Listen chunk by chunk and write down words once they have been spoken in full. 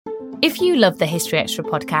If you love the History Extra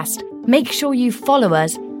podcast, make sure you follow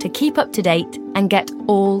us to keep up to date and get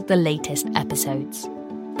all the latest episodes.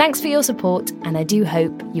 Thanks for your support, and I do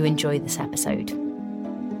hope you enjoy this episode.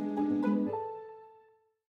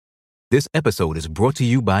 This episode is brought to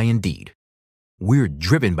you by Indeed. We're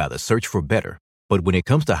driven by the search for better, but when it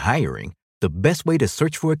comes to hiring, the best way to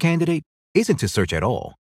search for a candidate isn't to search at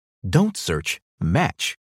all. Don't search,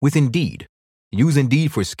 match with Indeed. Use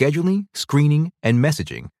Indeed for scheduling, screening, and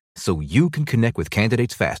messaging so you can connect with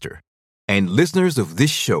candidates faster. And listeners of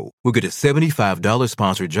this show will get a $75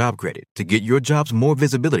 sponsored job credit to get your jobs more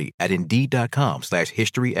visibility at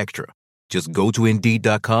Indeed.com/HistoryExtra. Just go to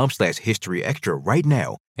Indeed.com/HistoryExtra right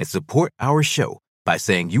now and support our show by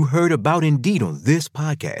saying you heard about Indeed on this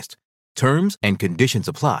podcast. Terms and conditions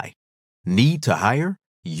apply. Need to hire?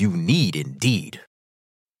 You need Indeed.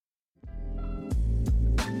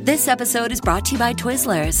 This episode is brought to you by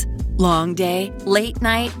Twizzlers. Long day, late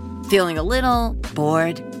night, feeling a little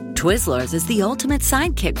bored? Twizzlers is the ultimate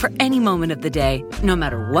sidekick for any moment of the day, no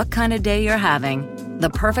matter what kind of day you're having. The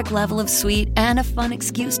perfect level of sweet and a fun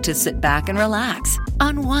excuse to sit back and relax.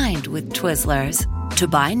 Unwind with Twizzlers. To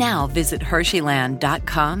buy now, visit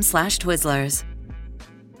Hersheyland.com/Twizzlers.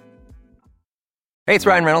 Hey, it's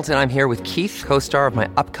Ryan Reynolds, and I'm here with Keith, co-star of my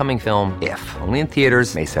upcoming film, If, only in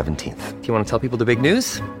theaters May 17th. Do you want to tell people the big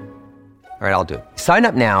news? All right, I'll do it. Sign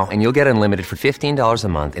up now and you'll get unlimited for $15 a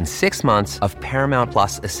month and 6 months of Paramount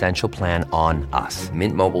Plus Essential Plan on us.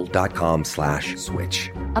 MintMobile.com/switch.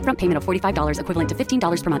 Upfront payment of $45 equivalent to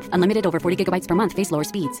 $15 per month. Unlimited over 40 gigabytes per month. Face lower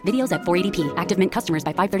speeds. Videos at 480p. Active Mint customers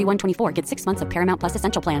by 531.24 get 6 months of Paramount Plus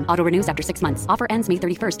Essential Plan. Auto renews after 6 months. Offer ends May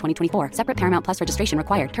 31st, 2024. Separate Paramount Plus registration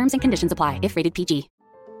required. Terms and conditions apply if rated PG.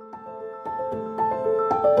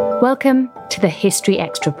 Welcome to the History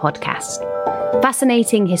Extra podcast.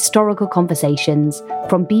 Fascinating historical conversations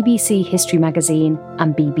from BBC History Magazine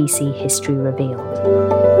and BBC History Revealed.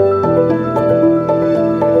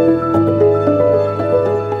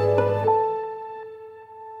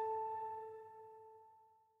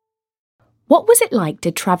 What was it like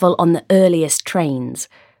to travel on the earliest trains,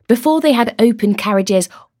 before they had open carriages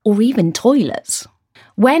or even toilets?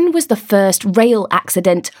 When was the first rail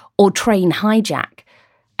accident or train hijack?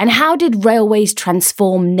 And how did railways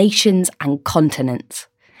transform nations and continents?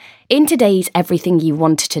 In today's Everything You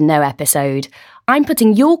Wanted to Know episode, I'm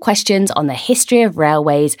putting your questions on the history of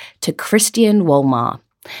railways to Christian Wolmar,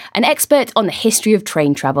 an expert on the history of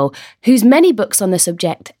train travel, whose many books on the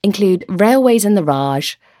subject include Railways and the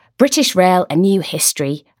Raj, British Rail, A New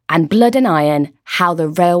History, and Blood and Iron, How the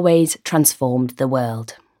Railways Transformed the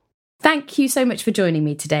World. Thank you so much for joining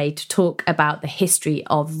me today to talk about the history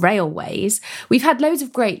of railways. We've had loads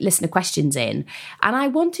of great listener questions in, and I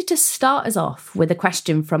wanted to start us off with a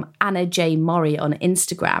question from Anna J. Murray on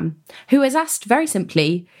Instagram, who has asked very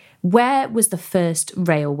simply, where was the first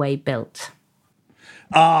railway built?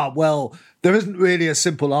 Well, there isn't really a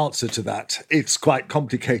simple answer to that. It's quite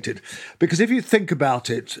complicated, because if you think about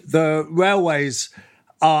it, the railways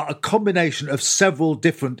are a combination of several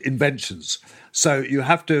different inventions. So you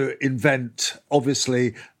have to invent,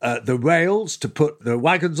 obviously, the rails to put the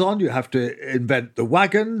wagons on. You have to invent the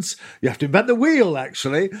wagons. You have to invent the wheel,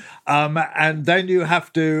 actually. And then you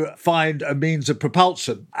have to find a means of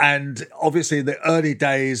propulsion. And obviously, in the early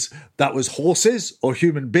days, that was horses or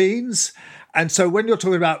human beings. And so when you're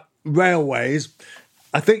talking about railways,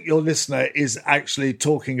 I think your listener is actually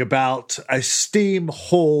talking about a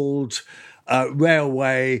steam-hauled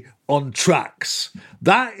railway on tracks.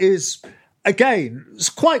 That is, again, it's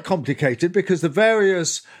quite complicated because the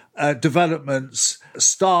various developments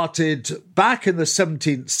started back in the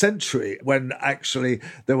 17th century when actually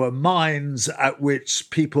there were mines at which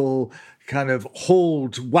people kind of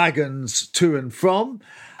hauled wagons to and from.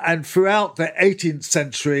 And throughout the 18th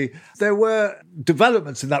century, there were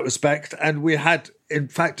developments in that respect. And we had, in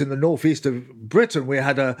fact, in the northeast of Britain, we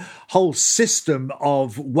had a whole system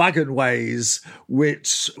of wagonways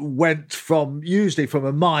which went usually from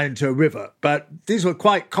a mine to a river. But these were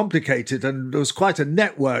quite complicated, and there was quite a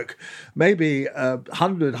network, maybe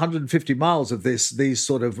 100, 150 miles of these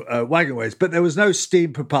sort of wagonways. But there was no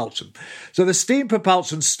steam propulsion. So the steam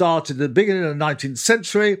propulsion started at the beginning of the 19th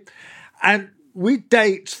century, and we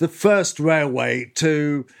date the first railway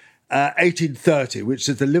to 1830, which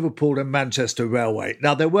is the Liverpool and Manchester Railway.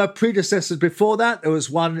 Now, there were predecessors before that. There was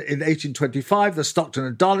one in 1825, the Stockton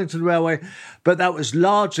and Darlington Railway, but that was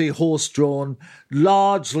largely horse-drawn,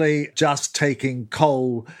 largely just taking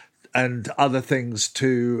coal and other things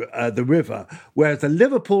to the river. Whereas the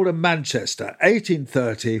Liverpool and Manchester,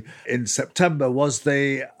 1830, in September, was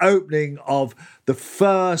the opening of the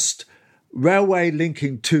first railway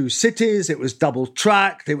linking two cities. It was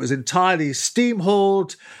double-tracked. It was entirely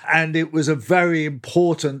steam-hauled. And it was a very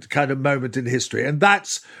important kind of moment in history. And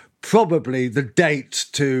that's probably the date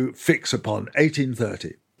to fix upon,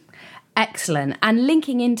 1830. Excellent. And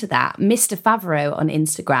linking into that, Mr. Favreau on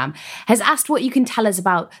Instagram has asked what you can tell us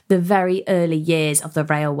about the very early years of the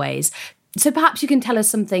railways. So perhaps you can tell us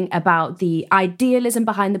something about the idealism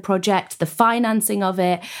behind the project, the financing of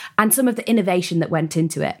it, and some of the innovation that went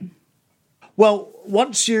into it. Well,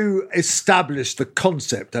 once you established the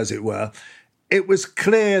concept, as it were, it was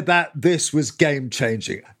clear that this was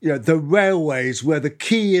game-changing. The railways were the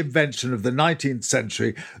key invention of the 19th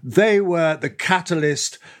century. They were the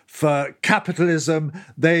catalyst for capitalism.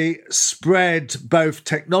 They spread both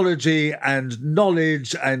technology and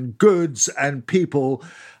knowledge and goods and people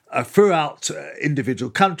throughout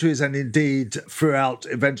individual countries and indeed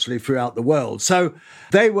eventually throughout the world. So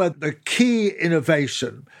they were the key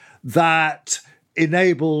innovation that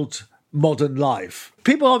enabled modern life.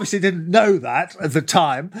 People obviously didn't know that at the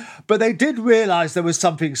time, but they did realise there was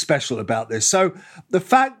something special about this. So the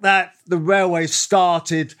fact that the railway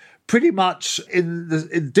started pretty much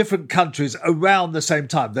in different countries around the same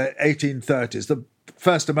time, the 1830s. The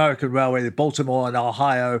first American railway, the Baltimore and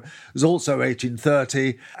Ohio, was also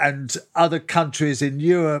 1830, and other countries in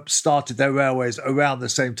Europe started their railways around the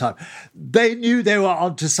same time. They knew they were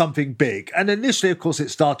onto something big. And initially, of course, it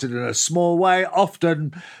started in a small way,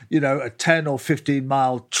 often, a 10 or 15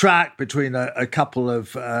 mile track between a couple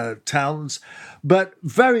of towns. But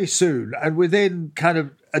very soon, and within kind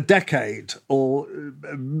of a decade or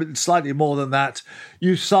slightly more than that,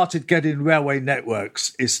 you started getting railway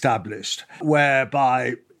networks established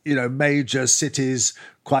whereby, major cities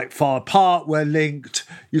quite far apart were linked.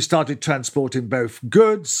 You started transporting both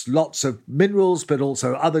goods, lots of minerals, but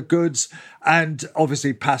also other goods, and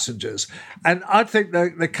obviously passengers. And I think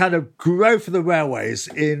the kind of growth of the railways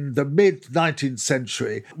in the mid-19th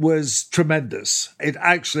century was tremendous. It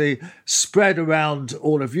actually spread around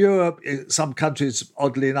all of Europe. In some countries,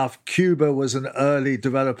 oddly enough, Cuba was an early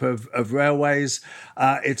developer of railways.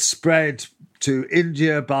 It spread to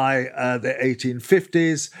India by the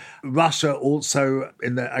 1850s, Russia also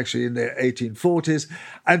in the 1840s.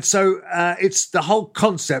 And so it's the whole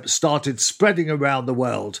concept started spreading around the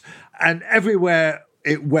world. And everywhere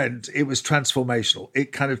it went, it was transformational.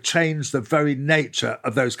 It kind of changed the very nature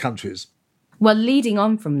of those countries. Well, leading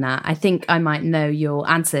on from that, I think I might know your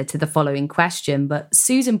answer to the following question, but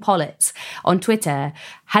Susan Pollitz on Twitter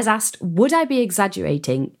has asked, would I be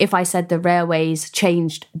exaggerating if I said the railways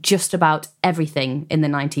changed just about everything in the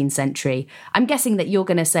 19th century? I'm guessing that you're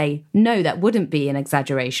going to say, no, that wouldn't be an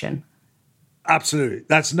exaggeration. Absolutely.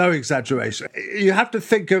 That's no exaggeration. You have to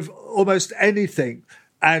think of almost anything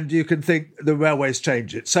and you can think the railways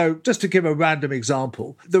change it. So just to give a random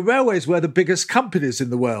example, the railways were the biggest companies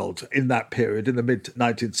in the world in that period, in the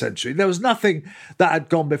mid-19th century. There was nothing that had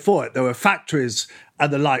gone before it. There were factories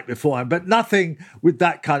and the like beforehand, but nothing with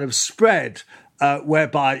that kind of spread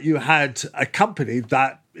whereby you had a company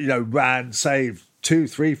that, ran, say,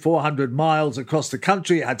 200, 300, 400 miles across the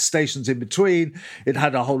country. It had stations in between. It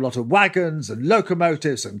had a whole lot of wagons and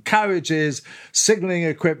locomotives and carriages, signalling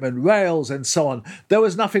equipment, rails, and so on. There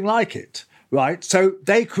was nothing like it, right? So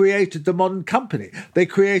they created the modern company. They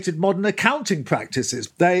created modern accounting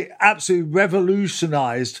practices. They absolutely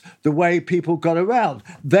revolutionized the way people got around.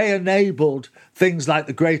 They enabled things like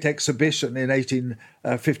the Great Exhibition in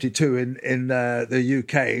 1852 in the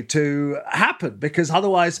UK to happen, because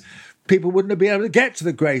otherwise people wouldn't have been able to get to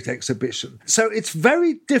the Great Exhibition. So it's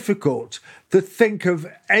very difficult to think of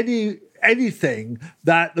anything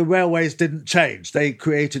that the railways didn't change. They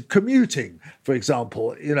created commuting, for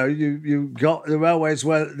example. You got the railways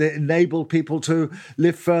where they enabled people to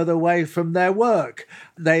live further away from their work.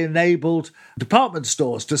 They enabled department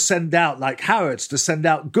stores to send out, like Harrods, to send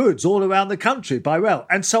out goods all around the country by rail,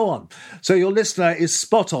 and so on. So your listener is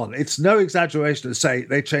spot on. It's no exaggeration to say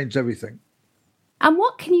they changed everything. And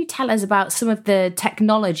what can you tell us about some of the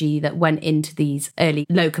technology that went into these early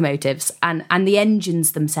locomotives and the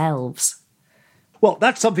engines themselves? Well,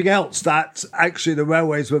 that's something else that actually the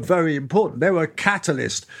railways were very important. They were a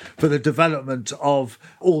catalyst for the development of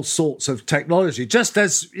all sorts of technology, just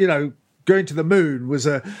as, going to the moon was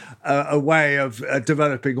a way of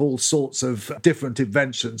developing all sorts of different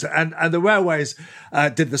inventions. And the railways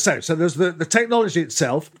did the same. So there's the technology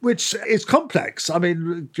itself, which is complex. I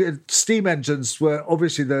mean, steam engines were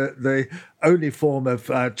obviously the only form of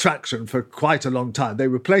traction for quite a long time.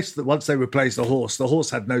 Once they replaced the horse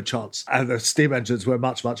had no chance. And the steam engines were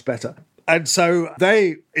much, much better. And so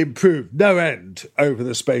they improved no end over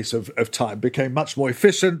the space of time, became much more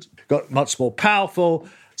efficient, got much more powerful.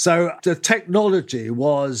 So the technology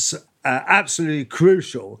was absolutely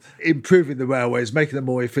crucial, improving the railways, making them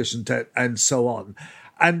more efficient and so on.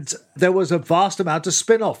 And there was a vast amount of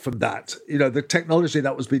spin-off from that. You know, the technology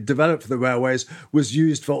that was being developed for the railways was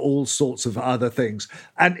used for all sorts of other things.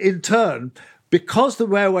 And in turn, because the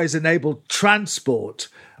railways enabled transport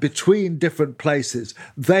between different places,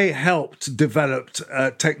 they helped develop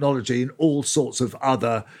technology in all sorts of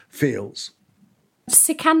other fields.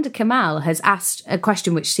 Sikander Kamal has asked a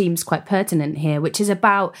question which seems quite pertinent here, which is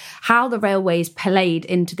about how the railways played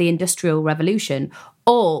into the Industrial Revolution,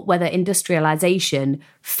 or whether industrialisation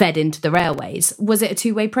fed into the railways. Was it a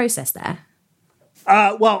two-way process there?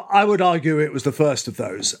 Well, I would argue it was the first of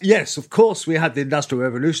those. Yes, of course, we had the Industrial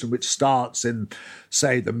Revolution, which starts in,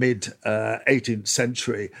 say, the mid-18th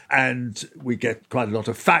century, and we get quite a lot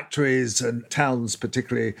of factories, and towns,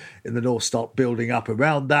 particularly in the north, start building up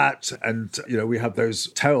around that. And, you know, we have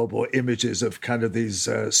those terrible images of kind of these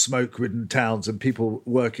smoke-ridden towns and people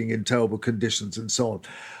working in terrible conditions and so on.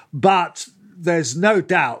 But there's no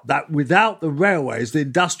doubt that without the railways, the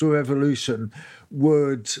Industrial Revolution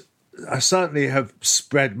would certainly have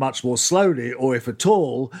spread much more slowly, or if at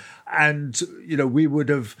all, and you know, we would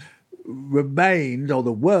have remained, or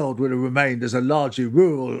the world would have remained, as a largely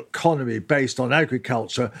rural economy based on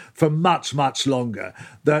agriculture for much, much longer.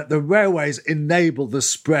 The railways enabled the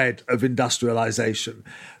spread of industrialization.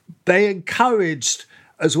 They encouraged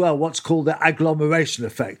as well what's called the agglomeration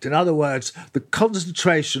effect. In other words, the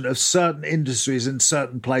concentration of certain industries in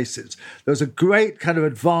certain places. There's a great kind of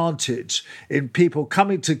advantage in people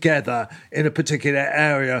coming together in a particular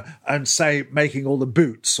area and, say, making all the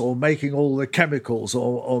boots or making all the chemicals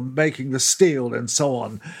or making the steel and so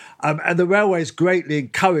on. And the railways greatly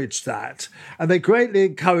encouraged that. And they greatly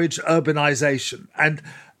encouraged urbanization. And,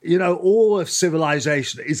 you know, all of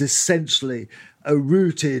civilization is essentially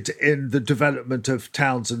rooted in the development of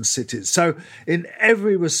towns and cities. So in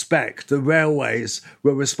every respect, the railways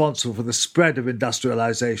were responsible for the spread of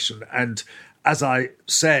industrialization. And as I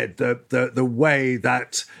said, the way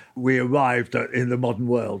that we arrived in the modern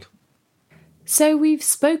world. So we've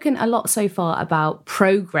spoken a lot so far about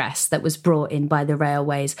progress that was brought in by the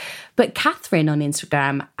railways, but Catherine on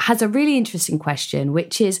Instagram has a really interesting question,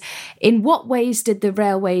 which is, in what ways did the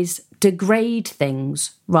railways degrade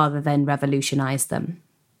things rather than revolutionise them?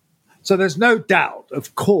 So there's no doubt,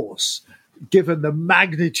 of course, given the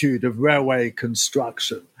magnitude of railway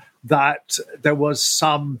construction, that there was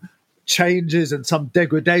some changes and some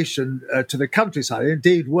degradation to the countryside.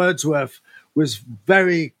 Indeed, Wordsworth was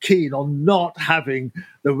very keen on not having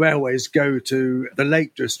the railways go to the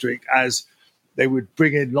Lake District, as they would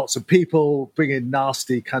bring in lots of people, bring in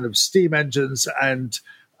nasty kind of steam engines, and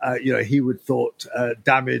he would thought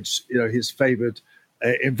damage his favoured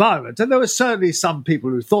environment. And there were certainly some people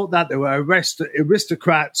who thought that. There were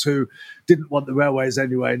aristocrats who didn't want the railways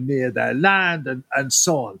anywhere near their land, and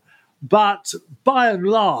so on. But by and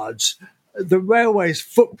large, the railway's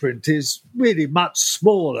footprint is really much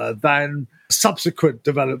smaller than subsequent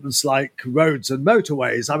developments like roads and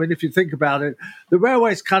motorways. I mean, if you think about it, the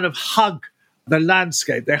railways kind of hug the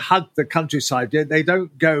landscape. They hug the countryside. They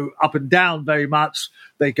don't go up and down very much.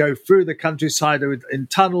 They go through the countryside in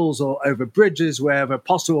tunnels or over bridges wherever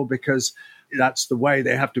possible, because that's the way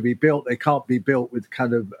they have to be built. They can't be built with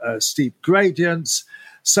kind of steep gradients.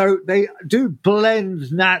 So they do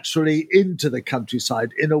blend naturally into the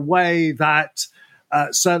countryside in a way that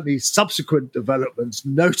certainly subsequent developments,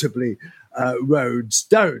 notably roads,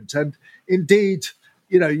 don't. And indeed,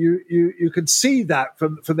 you can see that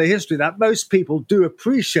from the history that most people do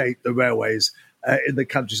appreciate the railways in the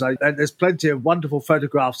countryside. And there's plenty of wonderful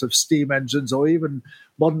photographs of steam engines or even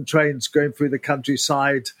modern trains going through the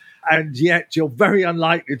countryside. And yet you're very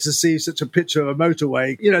unlikely to see such a picture of a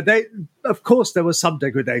motorway. Of course, there was some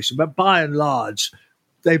degradation, but by and large,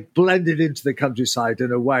 they blended into the countryside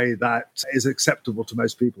in a way that is acceptable to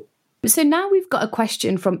most people. So now we've got a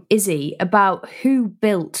question from Izzy about who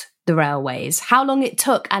built the railways, how long it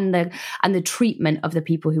took, and the treatment of the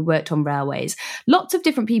people who worked on railways. Lots of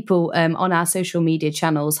different people on our social media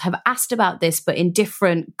channels have asked about this, but in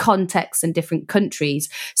different contexts and different countries.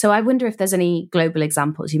 So I wonder if there's any global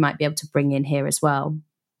examples you might be able to bring in here as well.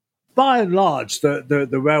 By and large,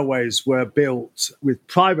 the railways were built with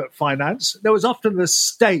private finance. There was often the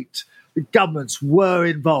state, the governments were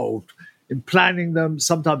involved in planning them,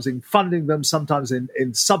 sometimes in funding them, sometimes in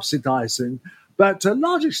subsidising. But to a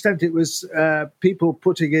large extent, it was people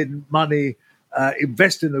putting in money,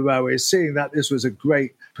 investing in the railways, seeing that this was a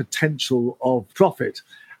great potential of profit.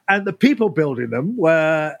 And the people building them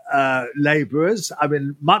were labourers. I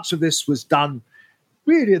mean, much of this was done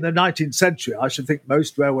really in the 19th century. I should think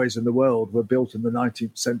most railways in the world were built in the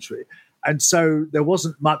 19th century. And so there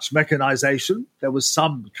wasn't much mechanization. There was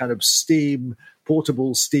some kind of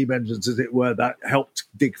portable steam engines, as it were, that helped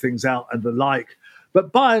dig things out and the like.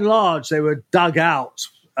 But by and large, they were dug out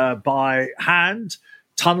by hand.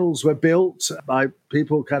 Tunnels were built by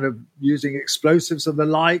people kind of using explosives and the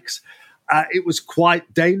likes. It was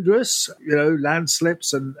quite dangerous.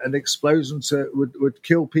 Landslips and explosions would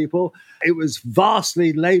kill people. It was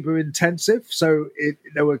vastly labor intensive. So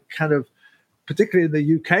there were kind of, particularly in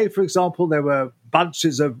the UK, for example, there were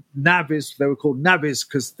bunches of navvies. They were called navvies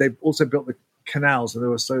because they also built the canals, and they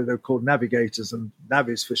were called navigators and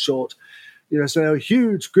navvies for short. So there were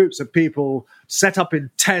huge groups of people set up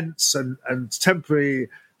in tents and temporary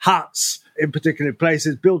huts in particular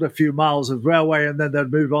places, build a few miles of railway, and then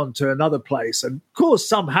they'd move on to another place and cause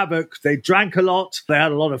some havoc. They drank a lot, they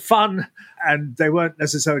had a lot of fun, and they weren't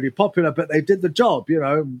necessarily popular, but they did the job,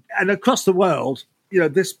 And across the world,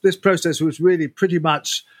 this process was really pretty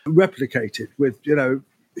much replicated with,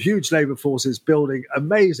 huge labour forces building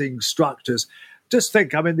amazing structures. Just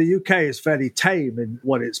think, the UK is fairly tame in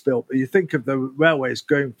what it's built, but you think of the railways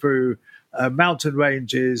going through mountain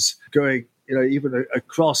ranges, going, even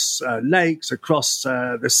across lakes, across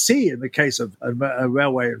the sea, in the case of a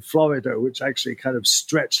railway in Florida, which actually kind of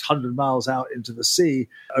stretched 100 miles out into the sea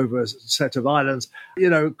over a set of islands,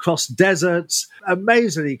 across deserts,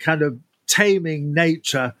 amazingly kind of taming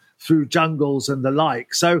nature through jungles and the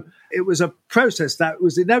like. So it was a process that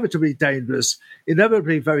was inevitably dangerous,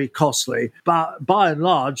 inevitably very costly, but by and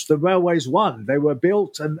large, the railways won. They were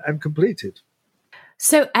built and completed.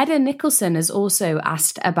 So Edda Nicholson has also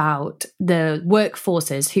asked about the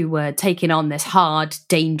workforces who were taking on this hard,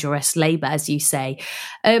 dangerous labour, as you say.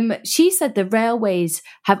 She said the railways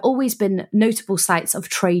have always been notable sites of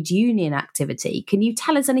trade union activity. Can you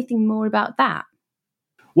tell us anything more about that?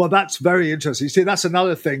 Well, that's very interesting. You see, that's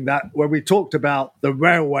another thing that when we talked about the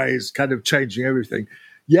railways kind of changing everything,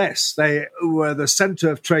 yes, they were the centre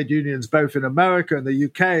of trade unions both in America and the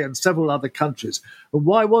UK and several other countries. And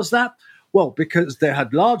why was that? Well, because they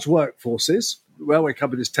had large workforces. Railway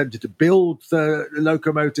companies tended to build the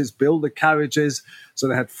locomotives, build the carriages. So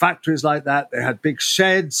they had factories like that. They had big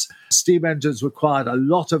sheds. Steam engines required a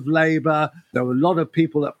lot of labour. There were a lot of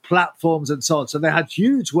people at platforms and so on. So they had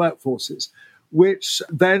huge workforces, which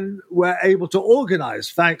then were able to organise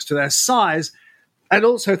thanks to their size and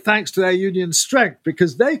also thanks to their union strength,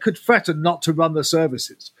 because they could threaten not to run the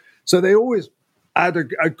services. So they always had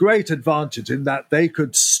a great advantage in that they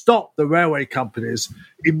could stop the railway companies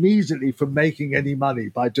immediately from making any money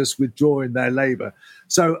by just withdrawing their labour.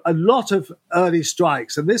 So a lot of early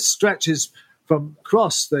strikes, and this stretches from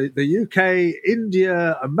across the UK,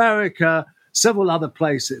 India, America, several other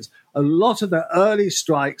places. A lot of the early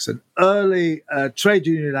strikes and early trade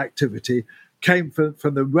union activity came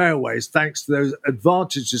from the railways, thanks to those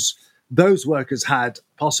advantages those workers had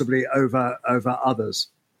possibly over others.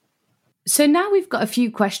 So now we've got a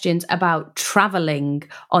few questions about travelling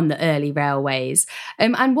on the early railways.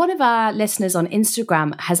 And one of our listeners on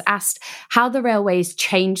Instagram has asked how the railways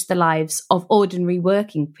changed the lives of ordinary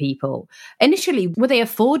working people. Initially, were they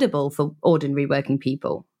affordable for ordinary working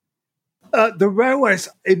people? The railways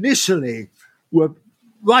initially were,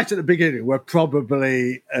 right at the beginning, were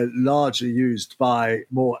probably largely used by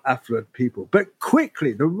more affluent people. But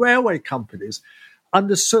quickly, the railway companies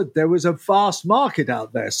understood there was a vast market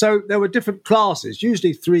out there. So there were different classes,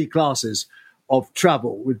 usually 3 classes of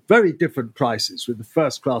travel with very different prices, with the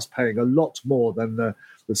first class paying a lot more than the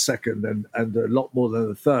second and a lot more than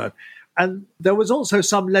the third. And there was also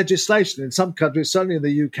some legislation in some countries, certainly in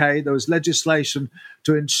the UK, there was legislation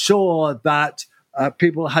to ensure that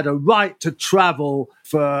people had a right to travel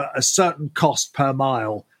for a certain cost per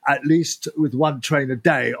mile, at least with one train a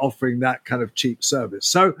day, offering that kind of cheap service.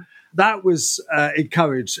 So that was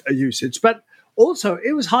encouraged usage. But also,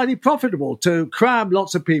 it was highly profitable to cram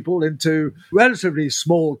lots of people into relatively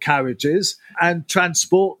small carriages and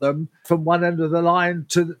transport them from one end of the line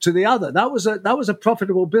to the other. That was a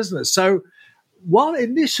profitable business. So while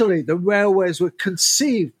initially the railways were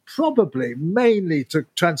conceived probably mainly to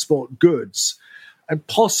transport goods and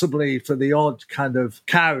possibly for the odd kind of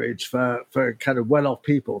carriage for kind of well-off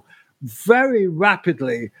people, very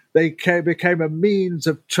rapidly they became a means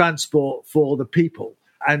of transport for the people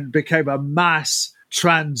and became a mass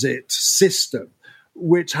transit system,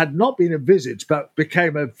 which had not been envisaged, but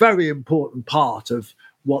became a very important part of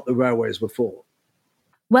what the railways were for.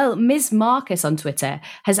 Well, Ms. Marcus on Twitter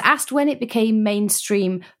has asked when it became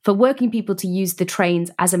mainstream for working people to use the trains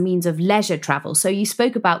as a means of leisure travel. So you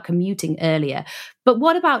spoke about commuting earlier, but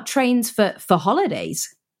what about trains for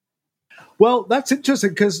holidays? Well, that's interesting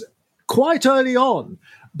because quite early on,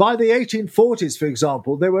 by the 1840s, for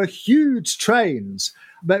example, there were huge trains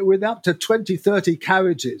with up to 20, 30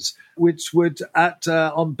 carriages, which would,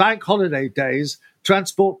 on bank holiday days,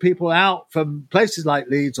 transport people out from places like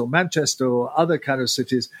Leeds or Manchester or other kind of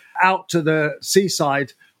cities out to the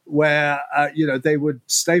seaside where, they would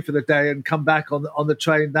stay for the day and come back on the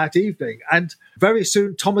train that evening. And very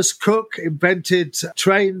soon, Thomas Cook invented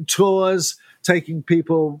train tours, taking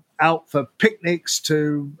people out for picnics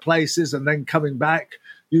to places and then coming back,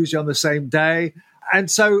 usually on the same day. And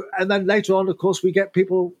then later on, of course, we get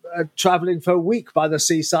people traveling for a week by the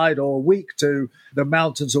seaside or a week to the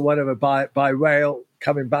mountains or whatever by rail,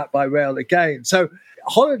 coming back by rail again. So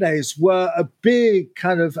holidays were a big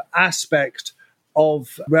kind of aspect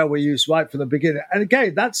of railway use right from the beginning. And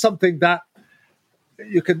again, that's something that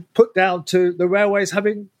you can put down to the railways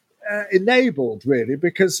having enabled, really,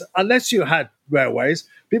 because unless you had railways,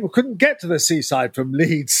 people couldn't get to the seaside from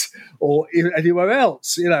Leeds or anywhere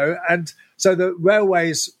else, and so the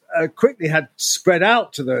railways quickly had spread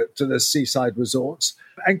out to the seaside resorts,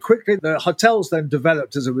 and quickly the hotels then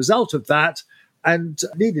developed as a result of that and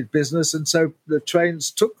needed business, and so the trains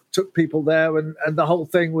took people there, and the whole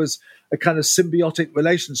thing was a kind of symbiotic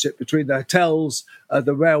relationship between the hotels,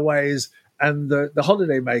 the railways, and the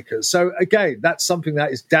holiday makers. So again, that's something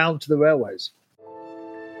that is down to the railways.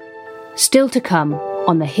 Still to come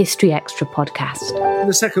on the History Extra podcast. In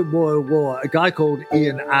the Second World War, a guy called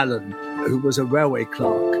Ian Allen, who was a railway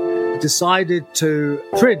clerk, decided to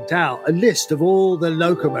print out a list of all the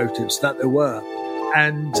locomotives that there were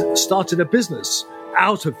and started a business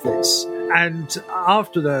out of this. And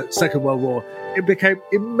after the Second World War, it became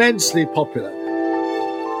immensely popular.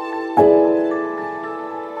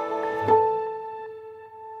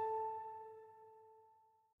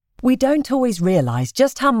 We don't always realise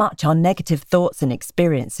just how much our negative thoughts and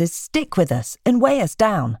experiences stick with us and weigh us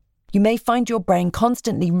down. You may find your brain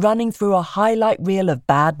constantly running through a highlight reel of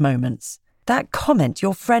bad moments. That comment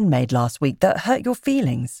your friend made last week that hurt your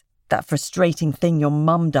feelings. That frustrating thing your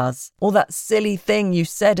mum does. Or that silly thing you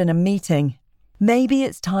said in a meeting. Maybe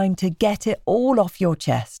it's time to get it all off your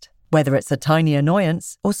chest. Whether it's a tiny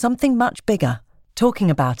annoyance or something much bigger.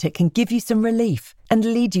 Talking about it can give you some relief and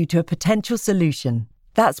lead you to a potential solution.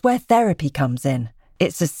 That's where therapy comes in.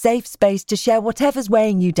 It's a safe space to share whatever's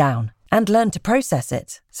weighing you down and learn to process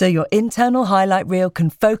it so your internal highlight reel can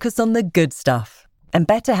focus on the good stuff. And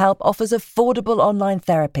BetterHelp offers affordable online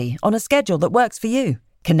therapy on a schedule that works for you.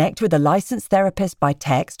 Connect with a licensed therapist by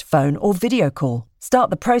text, phone, or video call. Start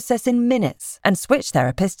the process in minutes and switch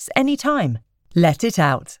therapists anytime. Let it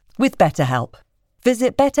out with BetterHelp.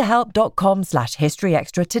 Visit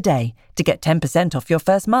betterhelp.com/historyextra today to get 10% off your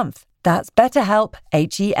first month. That's BetterHelp,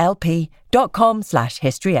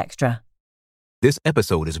 HELP.com/historyextra. This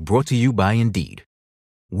episode is brought to you by Indeed.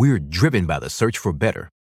 We're driven by the search for better,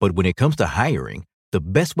 but when it comes to hiring, the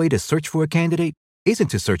best way to search for a candidate isn't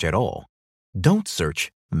to search at all. Don't search,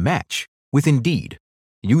 match with Indeed.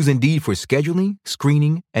 Use Indeed for scheduling,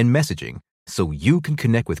 screening, and messaging so you can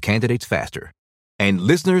connect with candidates faster. And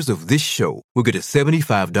listeners of this show will get a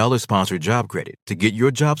 $75 sponsored job credit to get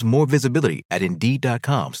your jobs more visibility at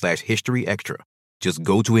Indeed.com/historyextra. Just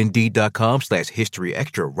go to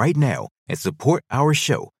Indeed.com/historyextra right now and support our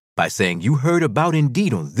show by saying you heard about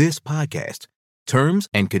Indeed on this podcast. Terms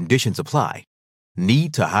and conditions apply.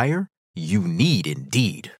 Need to hire? You need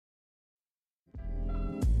Indeed.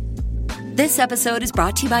 This episode is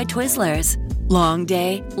brought to you by Twizzlers. Long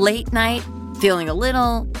day, late night, feeling a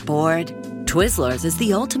little bored. Twizzlers is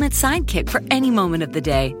the ultimate sidekick for any moment of the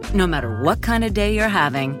day, no matter what kind of day you're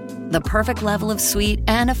having. The perfect level of sweet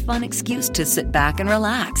and a fun excuse to sit back and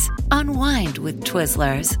relax. Unwind with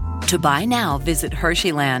Twizzlers. To buy now, visit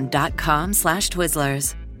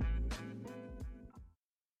Hersheyland.com/Twizzlers.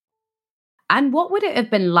 And what would it have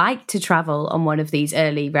been like to travel on one of these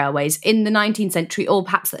early railways in the 19th century or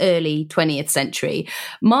perhaps the early 20th century?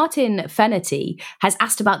 Martin Fennerty has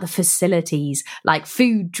asked about the facilities like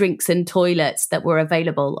food, drinks and toilets that were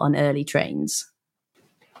available on early trains.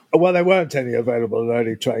 Well, there weren't any available on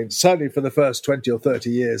early trains, certainly for the first 20 or 30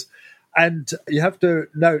 years. And you have to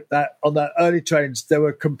note that on the early trains, there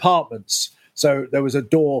were compartments. So there was a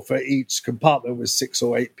door for each compartment with 6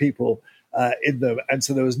 or 8 people in them. And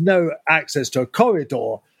so there was no access to a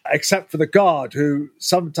corridor except for the guard, who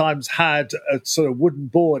sometimes had a sort of wooden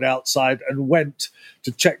board outside and went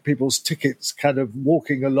to check people's tickets, kind of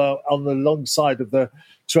walking along on the long side of the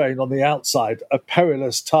train on the outside. A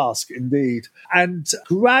perilous task indeed. And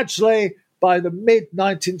gradually by the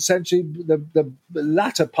mid-19th century, the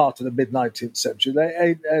latter part of the mid-19th century,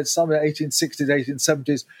 some of the 1860s,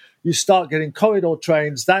 1870s, you start getting corridor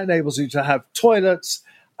trains. That enables you to have toilets,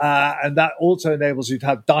 and that also enables you to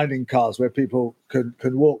have dining cars where people can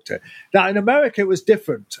walk to. Now, in America, it was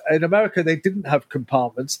different. In America, they didn't have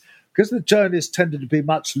compartments. Because the journeys tended to be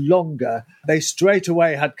much longer, they straight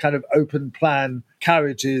away had kind of open plan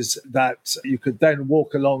carriages that you could then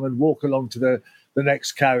walk along to the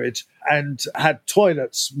next carriage, and had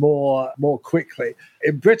toilets more quickly.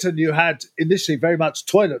 In Britain, you had initially very much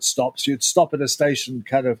toilet stops. You'd stop at a station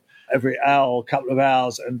kind of every hour or couple of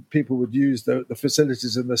hours, and people would use the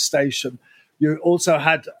facilities in the station. You also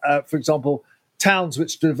had, for example, towns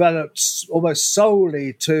which developed almost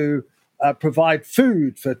solely to provide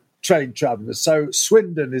food for train travellers. So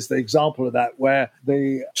Swindon is the example of that, where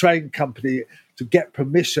the train company, to get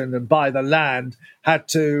permission and buy the land, had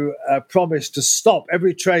to promise to stop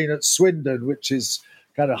every train at Swindon, which is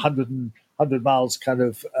kind of 100 miles kind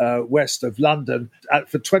of west of London,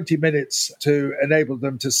 for 20 minutes to enable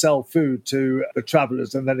them to sell food to the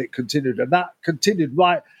travellers. And then it continued. And that continued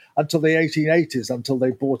right until the 1880s, until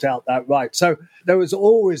they bought out that right. So there was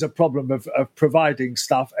always a problem of providing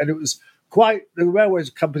stuff. And it was the railways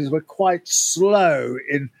companies were quite slow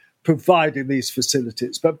in providing these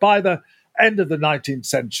facilities. But by the end of the 19th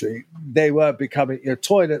century, they were becoming,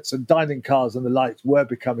 toilets and dining cars and the like were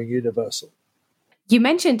becoming universal. You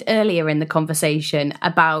mentioned earlier in the conversation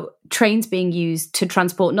about trains being used to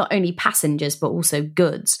transport not only passengers, but also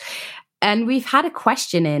goods. And we've had a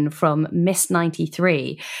question in from Miss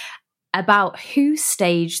 93 about who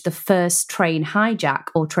staged the first train hijack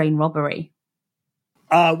or train robbery.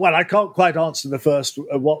 Well, I can't quite answer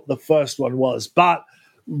what the first one was, but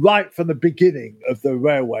right from the beginning of the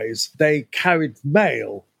railways, they carried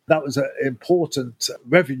mail. That was an important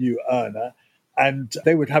revenue earner, and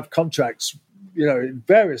they would have contracts, in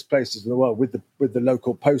various places in the world with the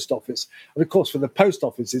local post office. And of course, for the post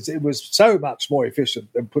offices, it was so much more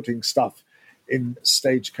efficient than putting stuff in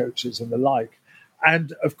stagecoaches and the like.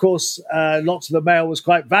 And of course, lots of the mail was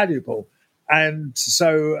quite valuable. And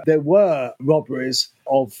so there were robberies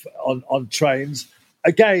on trains.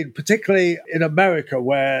 Again, particularly in America,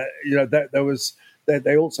 where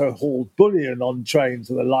they also hauled bullion on trains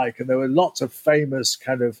and the like, and there were lots of famous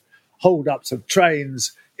kind of hold-ups of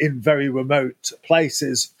trains in very remote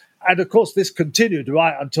places. And of course, this continued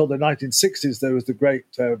right until the 1960s. There was the great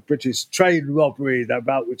British train robbery,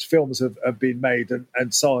 about which films have been made,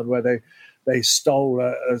 and so on, where they stole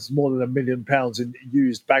more than £1 million in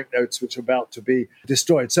used banknotes, which are about to be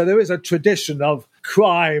destroyed. So there is a tradition of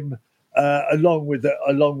crime along with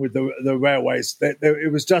the railways.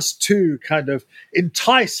 It was just too kind of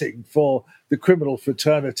enticing for the criminal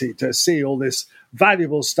fraternity to see all this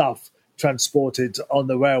valuable stuff transported on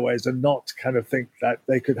the railways and not kind of think that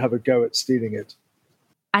they could have a go at stealing it.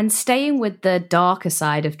 And staying with the darker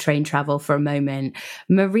side of train travel for a moment,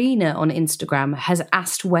 Marina on Instagram has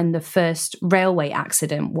asked when the first railway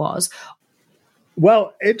accident was.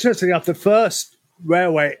 Well, interestingly enough, the first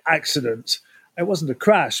railway accident, it wasn't a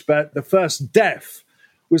crash, but the first death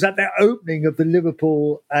was at the opening of the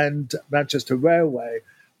Liverpool and Manchester Railway,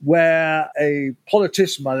 where a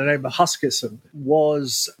politician by the name of Huskisson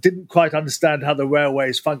didn't quite understand how the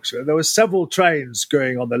railways function. There were several trains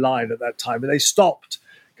going on the line at that time, and they stopped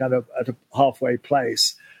kind of at a halfway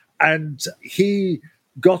place. And he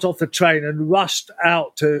got off the train and rushed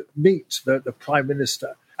out to meet the Prime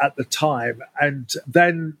Minister at the time, and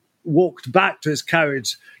then walked back to his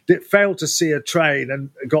carriage, failed to see a train and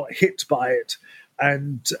got hit by it.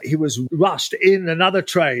 And he was rushed in another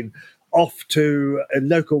train off to a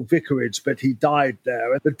local vicarage, but he died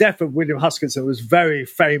there. The death of William Huskisson was very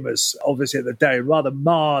famous, obviously, at the day, and rather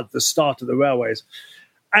marred the start of the railways.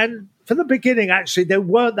 And from the beginning, actually, there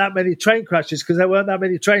weren't that many train crashes because there weren't that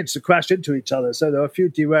many trains to crash into each other. So there were a few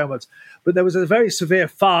derailments. But there was a very severe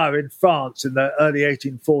fire in France in the early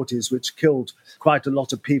 1840s, which killed quite a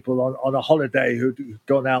lot of people on a holiday who'd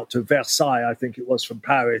gone out to Versailles, I think it was, from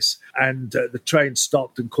Paris. And the train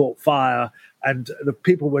stopped and caught fire. And the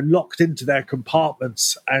people were locked into their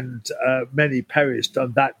compartments, and many perished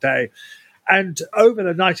on that day. And over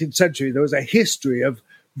the 19th century, there was a history of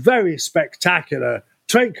very spectacular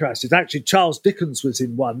train crashes. Actually, Charles Dickens was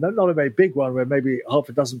in one, not a very big one, where maybe half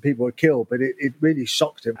a dozen people were killed, but it really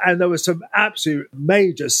shocked him. And there were some absolute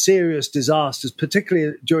major, serious disasters,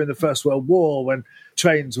 particularly during the First World War, when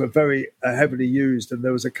trains were very heavily used. And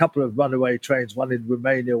there was a couple of runaway trains, one in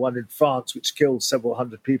Romania, one in France, which killed several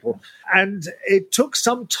hundred people. And it took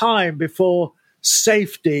some time before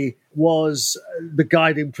safety was the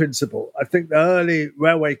guiding principle. I think the early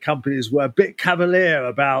railway companies were a bit cavalier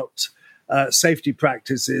about safety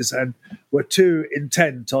practices and were too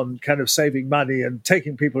intent on kind of saving money and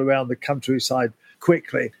taking people around the countryside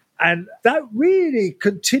quickly. And that really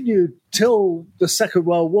continued till the Second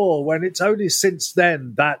World War, when it's only since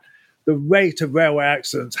then that the rate of railway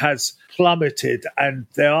accidents has plummeted and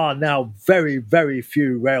there are now very, very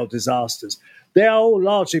few rail disasters. They are all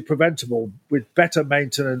largely preventable with better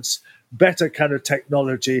maintenance, better kind of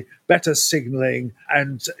technology, better signalling,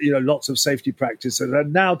 and lots of safety practices.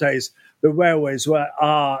 And nowadays, the railways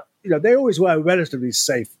they always were a relatively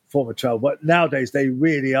safe form of travel, but nowadays they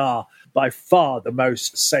really are by far the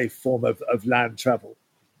most safe form of land travel.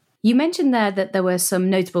 You mentioned there that there were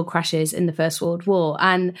some notable crashes in the First World War,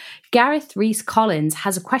 and Gareth Rees-Collins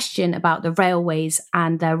has a question about the railways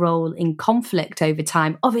and their role in conflict over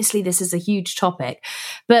time. Obviously, this is a huge topic,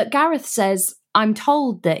 but Gareth says, I'm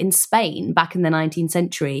told that in Spain, back in the 19th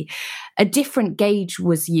century, a different gauge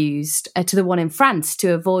was used to the one in France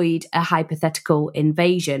to avoid a hypothetical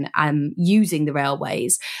invasion using the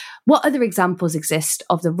railways. What other examples exist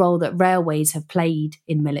of the role that railways have played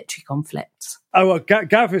in military conflicts? Oh, well,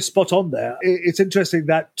 Gareth is spot on there. It's interesting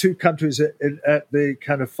that two countries at the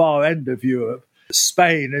kind of far end of Europe,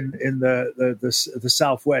 Spain in the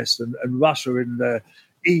southwest and Russia in the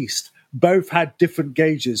east, both had different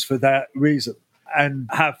gauges for that reason and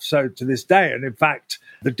have so to this day. And in fact,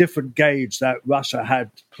 the different gauge that Russia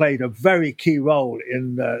had played a very key role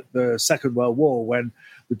in the Second World War when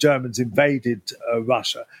the Germans invaded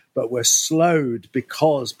Russia, but were slowed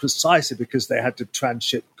precisely because they had to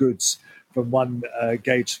transship goods from one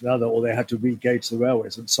gauge to another, or they had to re-gauge the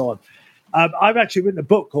railways and so on. I've actually written a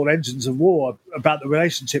book called Engines of War about the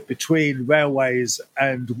relationship between railways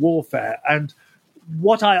and warfare. And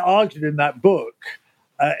what I argued in that book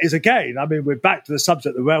is, again, we're back to the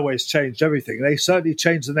subject, the railways changed everything. They certainly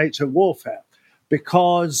changed the nature of warfare,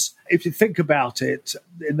 because if you think about it,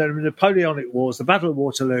 in the Napoleonic Wars, the Battle of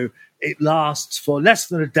Waterloo, it lasts for less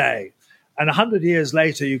than a day. And 100 years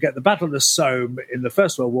later, you get the Battle of the Somme in the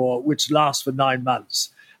First World War, which lasts for 9 months.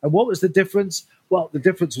 And what was the difference? Well, the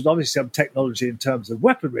difference was obviously some technology in terms of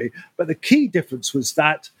weaponry, but the key difference was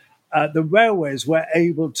that the railways were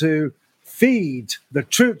able to feed the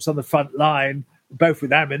troops on the front line, both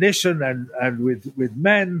with ammunition and with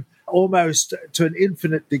men, almost to an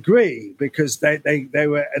infinite degree, because they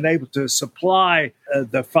were enabled to supply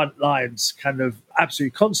the front lines kind of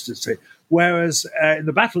absolute constancy. Whereas in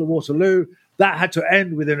the Battle of Waterloo, that had to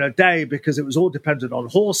end within a day because it was all dependent on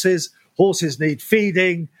horses. Horses need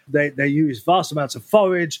feeding. They use vast amounts of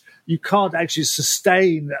forage. You can't actually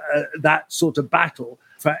sustain that sort of battle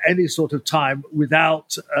for any sort of time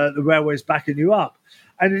without the railways backing you up.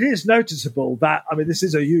 And it is noticeable that, this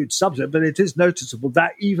is a huge subject, but it is noticeable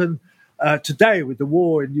that even today with the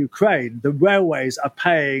war in Ukraine, the railways are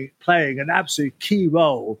playing an absolute key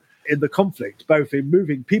role in the conflict, both in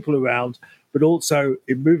moving people around, but also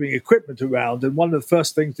in moving equipment around. And one of the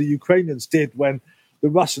first things the Ukrainians did when the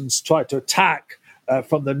Russians tried to attack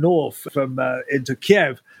from the north, into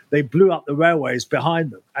Kiev, they blew up the railways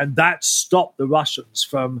behind them. And that stopped the Russians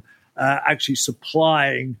from actually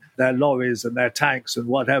supplying their lorries and their tanks and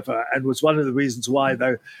whatever, and was one of the reasons why,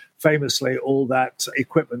 though, famously, all that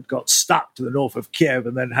equipment got stuck to the north of Kiev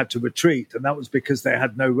and then had to retreat. And that was because they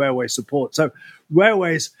had no railway support. So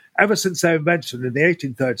railways, ever since their invention in the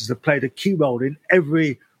 1830s, have played a key role in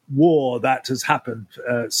every war that has happened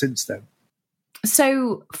since then.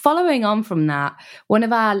 So following on from that, one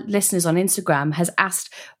of our listeners on Instagram has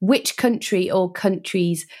asked which country or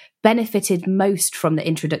countries benefited most from the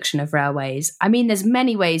introduction of railways. There's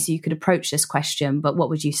many ways you could approach this question, but what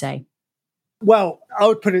would you say? Well, I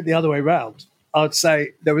would put it the other way around. I would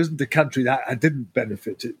say there isn't a country that didn't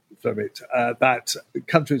benefit from it, that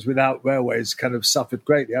countries without railways kind of suffered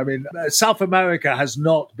greatly. South America has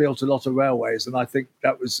not built a lot of railways, and I think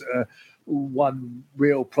that was one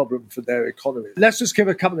real problem for their economy. Let's just give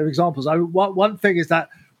a couple of examples. One thing is that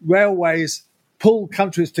railways pull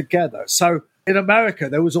countries together. So in America,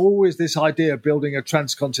 there was always this idea of building a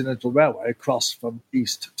transcontinental railway across from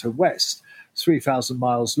east to west, 3,000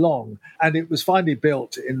 miles long. And it was finally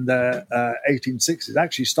built in the 1860s. It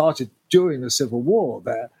actually started during the Civil War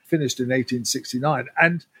there, finished in 1869.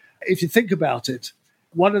 And if you think about it,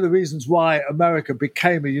 one of the reasons why America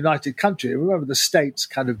became a united country, remember the states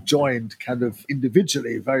kind of joined kind of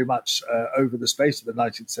individually very much over the space of the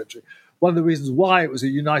 19th century. One of the reasons why it was a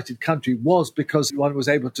united country was because one was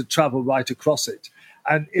able to travel right across it.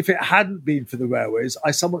 And if it hadn't been for the railways,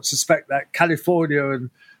 I somewhat suspect that California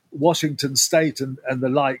and Washington State and the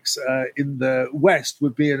likes in the West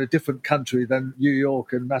would be in a different country than New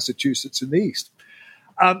York and Massachusetts in the East.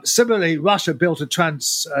 Similarly, Russia built a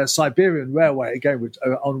Trans-Siberian Railway, again,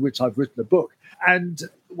 on which I've written a book. And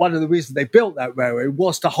one of the reasons they built that railway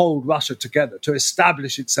was to hold Russia together, to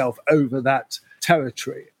establish itself over that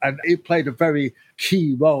territory. And it played a very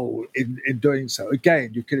key role in doing so.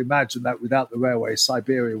 Again, you can imagine that without the railway,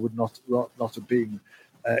 Siberia would not have been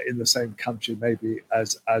in the same country maybe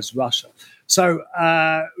as Russia. So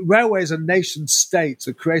railways and nation states,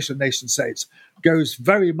 the creation of nation states, goes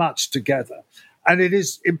very much together. And it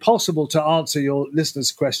is impossible to answer your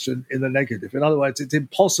listener's question in the negative. In other words, it's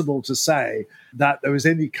impossible to say that there was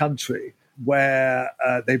any country where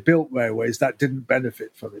they built railways that didn't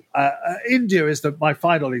benefit from it. India is my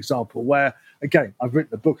final example where, again, I've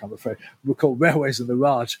written a book, I'm afraid, called Railways and the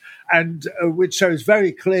Raj, and which shows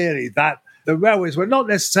very clearly that the railways were not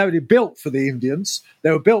necessarily built for the Indians. They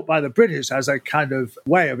were built by the British as a kind of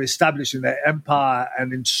way of establishing their empire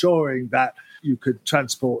and ensuring that you could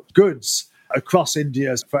transport goods across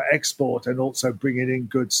India for export and also bringing in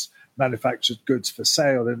goods, manufactured goods for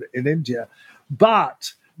sale in India.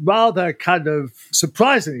 But rather kind of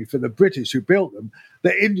surprisingly for the British who built them,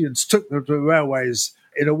 the Indians took them to the railways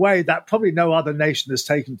in a way that probably no other nation has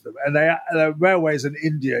taken to them. And the railways in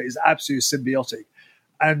India is absolutely symbiotic.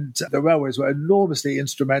 And the railways were enormously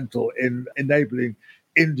instrumental in enabling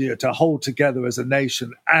India to hold together as a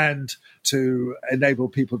nation and to enable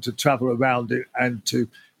people to travel around it and to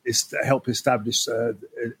help establish the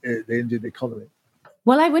Indian economy.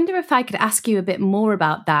 Well, I wonder if I could ask you a bit more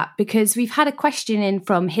about that, because we've had a question in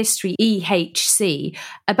from History EHC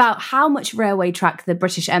about how much railway track the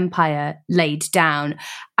British Empire laid down.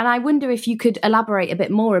 And I wonder if you could elaborate a bit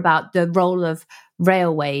more about the role of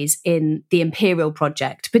railways in the imperial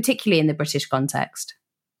project, particularly in the British context.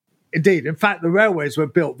 Indeed. In fact, the railways were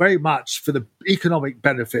built very much for the economic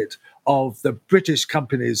benefit of the British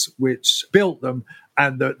companies which built them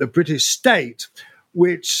and the British state,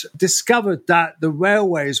 which discovered that the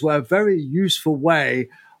railways were a very useful way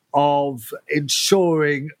of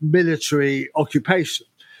ensuring military occupation.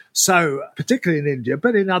 So, particularly in India,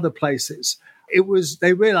 but in other places,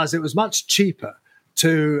 they realized it was much cheaper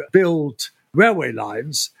to build railway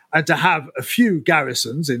lines and to have a few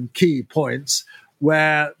garrisons in key points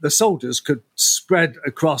where the soldiers could spread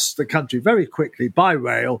across the country very quickly by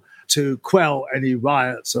rail to quell any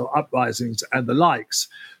riots or uprisings and the likes.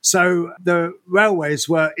 So the railways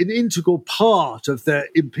were an integral part of the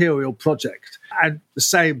imperial project. And the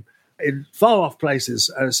same in far-off places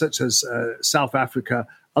such as South Africa,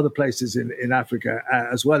 other places in Africa,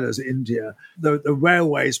 as well as India. The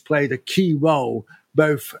railways played a key role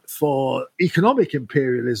both for economic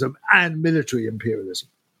imperialism and military imperialism.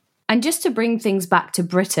 And just to bring things back to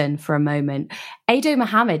Britain for a moment, Ado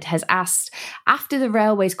Mohammed has asked, after the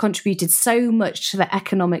railways contributed so much to the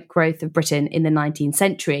economic growth of Britain in the 19th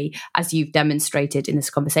century, as you've demonstrated in this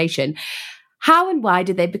conversation, how and why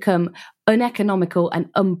did they become uneconomical and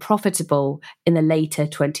unprofitable in the later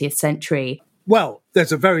 20th century? Well,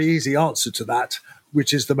 there's a very easy answer to that,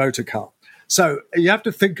 which is the motor car. So you have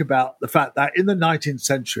to think about the fact that in the 19th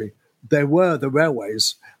century, there were the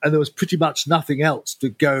railways and there was pretty much nothing else to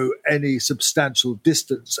go any substantial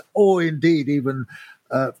distance or indeed even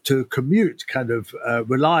to commute kind of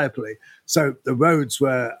reliably. So the roads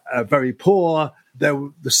were very poor.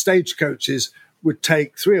 The stagecoaches would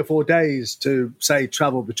take 3 or 4 days to, say,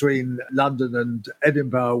 travel between London and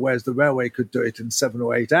Edinburgh, whereas the railway could do it in 7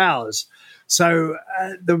 or 8 hours. So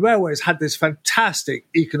the railways had this fantastic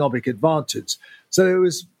economic advantage. So it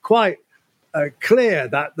was quite clear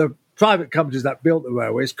that the private companies that built the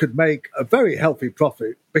railways could make a very healthy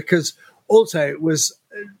profit because also it was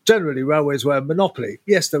generally railways were a monopoly.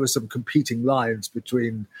 Yes, there were some competing lines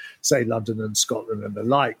between, say, London and Scotland and the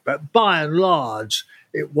like, but by and large,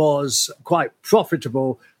 it was quite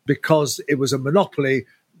profitable because it was a monopoly.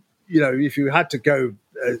 You know, if you had to go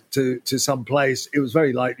to some place, it was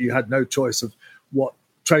very likely you had no choice of what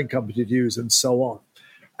train company to use and so on.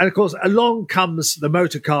 And of course, along comes the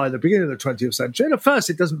motor car in the beginning of the 20th century. And at first,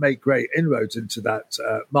 it doesn't make great inroads into that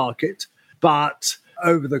market. But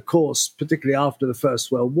over the course, particularly after the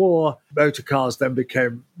First World War, motor cars then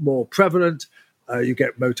became more prevalent. You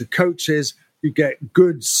get motor coaches, you get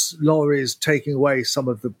goods lorries taking away some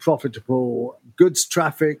of the profitable goods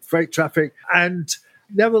traffic, freight traffic. And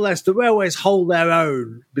nevertheless, the railways hold their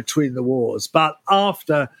own between the wars. But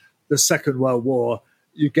after the Second World War,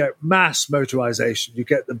 you get mass motorization, you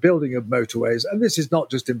get the building of motorways. And this is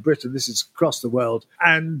not just in Britain, this is across the world.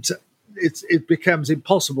 And it becomes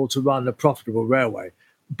impossible to run a profitable railway.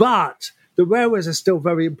 But the railways are still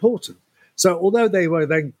very important. So although they were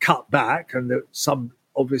then cut back and some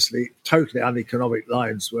obviously totally uneconomic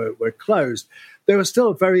lines were closed, they were still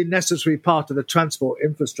a very necessary part of the transport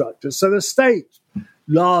infrastructure. So the state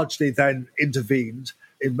largely then intervened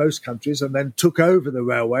in most countries and then took over the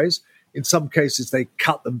railways. In some cases, they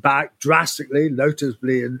cut them back drastically,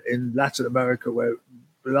 notably in Latin America, where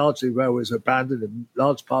largely railways were abandoned. In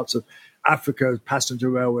large parts of Africa, passenger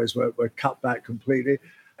railways were cut back completely.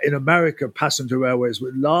 In America, passenger railways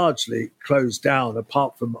were largely closed down,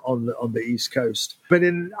 apart from on the East Coast. But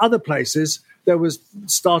in other places, there was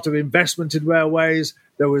start of investment in railways.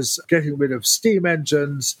 There was getting rid of steam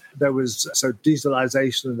engines. There was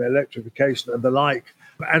dieselization and electrification and the like,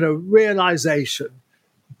 and a realization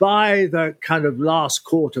by the kind of last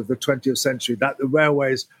quarter of the 20th century that the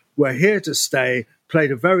railways were here to stay,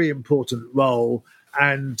 played a very important role,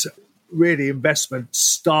 and really investment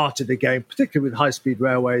started again, particularly with high-speed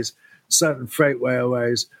railways, certain freight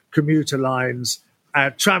railways, commuter lines,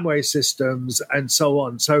 tramway systems, and so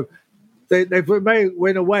on. So they've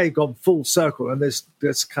in a way gone full circle, and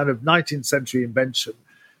this kind of 19th century invention,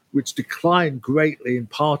 which declined greatly in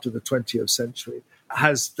part of the 20th century,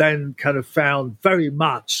 has then kind of found very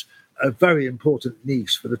much a very important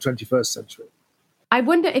niche for the 21st century. I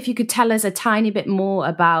wonder if you could tell us a tiny bit more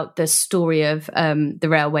about the story of the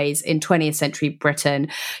railways in 20th century Britain,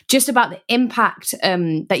 just about the impact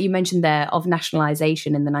that you mentioned there of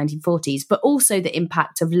nationalisation in the 1940s, but also the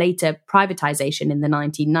impact of later privatisation in the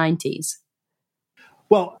 1990s.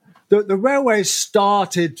 Well, the railways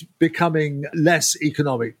started becoming less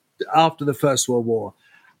economic after the First World War.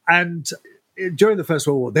 And during the First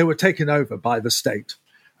World War, they were taken over by the state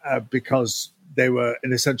because they were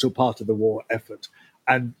an essential part of the war effort.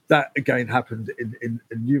 And that, again, happened in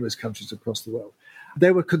numerous countries across the world.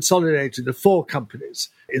 They were consolidated into 4 companies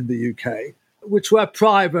in the UK, which were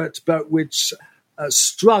private, but which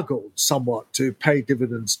struggled somewhat to pay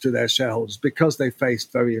dividends to their shareholders because they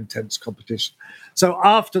faced very intense competition. So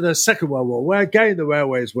after the Second World War, where, again, the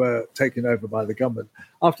railways were taken over by the government,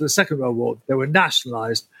 after the Second World War, they were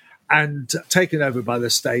nationalised and taken over by the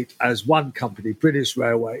state as one company, British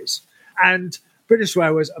Railways. And British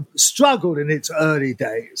Railways struggled in its early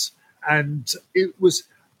days, and it was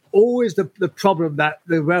always the problem that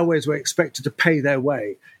the railways were expected to pay their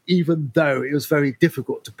way, even though it was very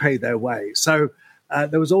difficult to pay their way. So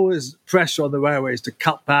there was always pressure on the railways to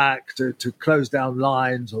cut back, to close down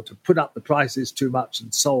lines, or to put up the prices too much,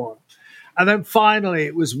 and so on. And then finally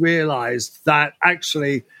it was realised that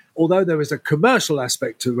actually, although there is a commercial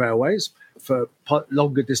aspect to railways, for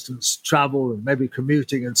longer distance travel and maybe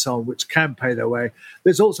commuting and so on, which can pay their way,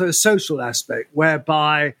 there's also a social aspect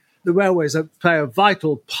whereby the railways play a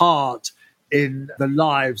vital part in the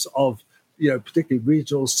lives of, particularly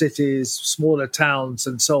regional cities, smaller towns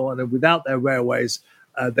and so on. And without their railways,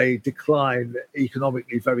 they decline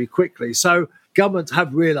economically very quickly. So governments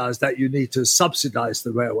have realised that you need to subsidise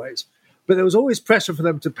the railways. But there was always pressure for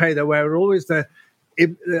them to pay their way, and always the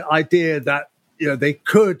idea that they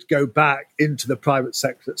could go back into the private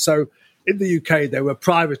sector. So in the UK, they were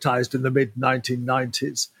privatised in the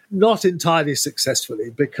mid-1990s, not entirely successfully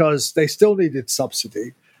because they still needed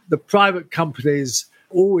subsidy. The private companies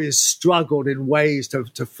always struggled in ways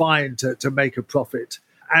to make a profit.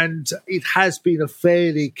 And it has been a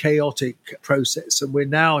fairly chaotic process. And we're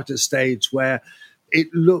now at a stage where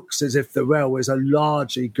it looks as if the railways are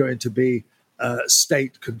largely going to be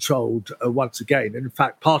state-controlled once again. And in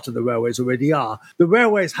fact, part of the railways already are. The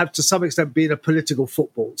railways have to some extent been a political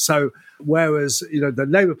football. So whereas, the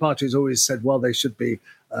Labour Party has always said, well, they should be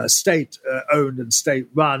state-owned and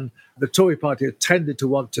state-run, the Tory Party have tended to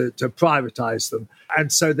want to privatise them.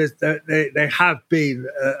 And so they have been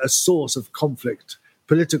a source of conflict,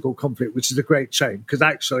 political conflict, which is a great shame, because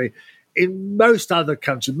actually in most other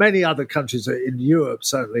countries, many other countries in Europe,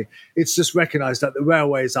 certainly, it's just recognised that the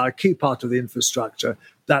railways are a key part of the infrastructure,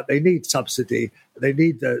 that they need subsidy, they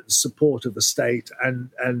need the support of the state, and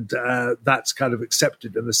that's kind of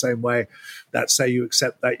accepted in the same way that, say, you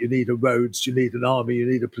accept that you need a roads, you need an army, you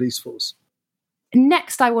need a police force.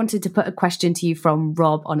 Next, I wanted to put a question to you from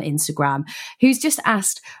Rob on Instagram, who's just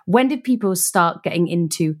asked, when did people start getting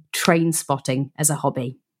into train spotting as a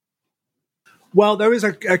hobby? Well, there is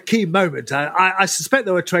a key moment. I suspect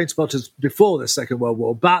there were train spotters before the Second World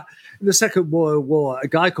War, but in the Second World War, a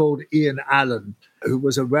guy called Ian Allen, who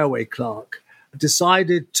was a railway clerk,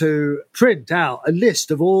 decided to print out a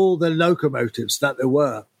list of all the locomotives that there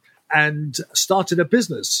were and started a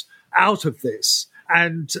business out of this.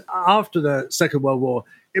 And after the Second World War,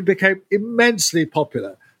 it became immensely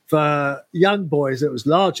popular for young boys, it was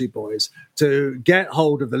largely boys, to get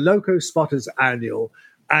hold of the Loco Spotters Annual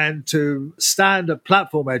and to stand at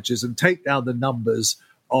platform edges and take down the numbers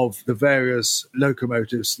of the various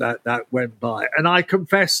locomotives that went by. And I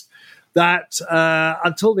confess that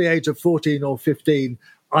until the age of 14 or 15,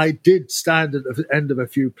 I did stand at the end of a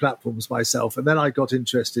few platforms myself, and then I got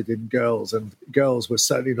interested in girls, and girls were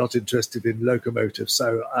certainly not interested in locomotives,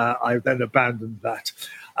 so I then abandoned that.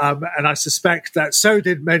 And I suspect that so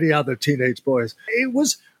did many other teenage boys. It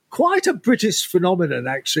was quite a British phenomenon,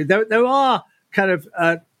 actually. There are kind of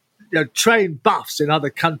train buffs in other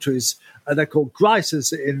countries. They're called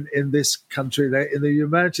greisers in this country. In the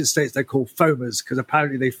United States, they're called foamers, because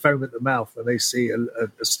apparently they foam at the mouth when they see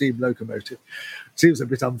a steam locomotive. Seems a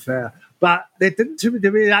bit unfair. But there didn't seem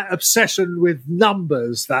to be that obsession with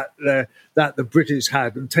numbers that the British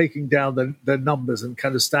had, and taking down the numbers and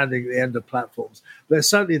kind of standing at the end of platforms. There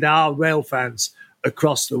are rail fans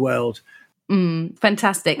across the world.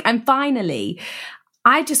 Fantastic. And finally,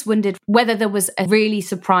 I just wondered whether there was a really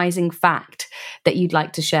surprising fact that you'd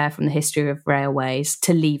like to share from the history of railways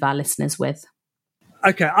to leave our listeners with.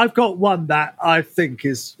 Okay, I've got one that I think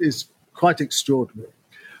is quite extraordinary,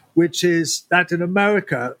 which is that in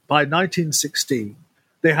America, by 1916,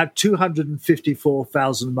 they had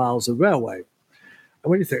 254,000 miles of railway. And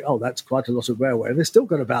when you think, oh, that's quite a lot of railway, and they've still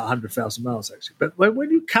got about 100,000 miles, actually. But when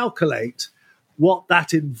you calculate what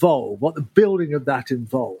that involved, what the building of that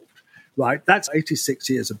involved, right, that's 86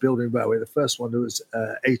 years of building railway. The first one was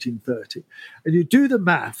 1830. And you do the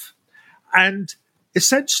math, and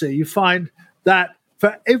essentially you find that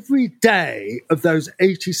for every day of those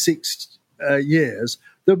 86 years,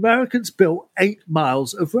 the Americans built 8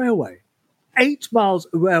 miles of railway. 8 miles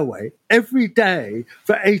of railway every day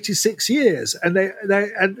for 86 years. And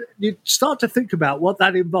and you start to think about what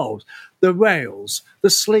that involves. The rails, the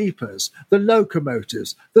sleepers, the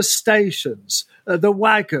locomotives, the stations, the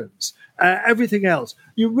wagons, everything else.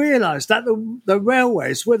 You realize that the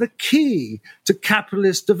railways were the key to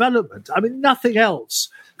capitalist development. I mean, nothing else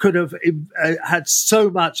could have had so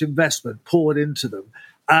much investment poured into them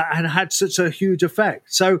and had such a huge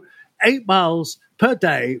effect. So 8 miles per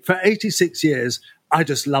day for 86 years. I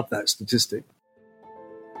just love that statistic.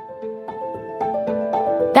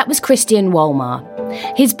 That was Christian Wolmar.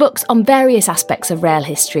 His books on various aspects of rail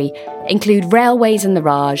history include Railways and the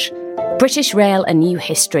Raj, British Rail and New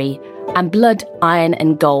History, and Blood, Iron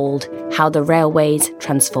and Gold, How the Railways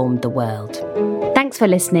Transformed the World. Thanks for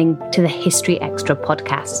listening to the History Extra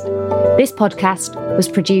podcast. This podcast was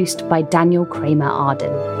produced by Daniel Kramer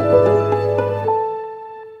Arden.